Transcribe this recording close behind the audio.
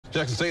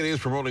Jackson State is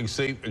promoting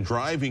safe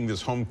driving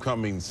this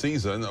homecoming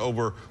season.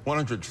 Over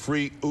 100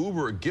 free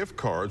Uber gift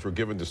cards were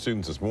given to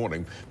students this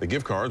morning. The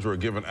gift cards were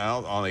given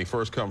out on a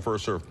first-come,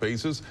 first-served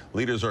basis.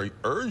 Leaders are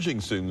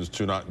urging students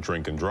to not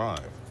drink and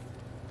drive.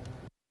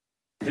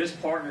 This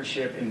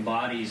partnership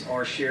embodies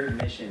our shared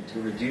mission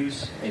to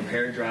reduce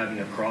impaired driving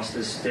across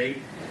the state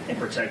and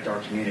protect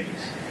our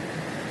communities.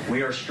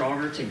 We are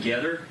stronger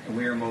together, and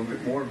we are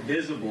more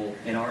visible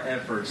in our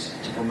efforts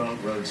to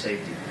promote road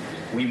safety.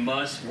 We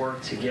must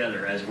work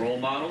together as role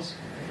models,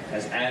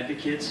 as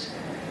advocates,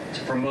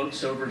 to promote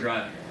sober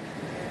driving.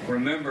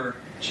 Remember,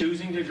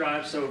 choosing to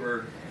drive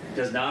sober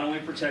does not only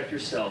protect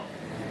yourself,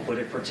 but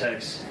it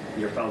protects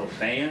your fellow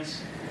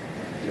fans,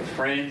 your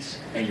friends,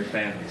 and your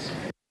families.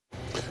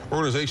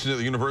 Organizations at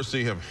the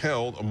university have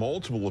held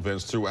multiple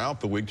events throughout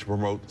the week to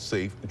promote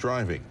safe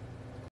driving.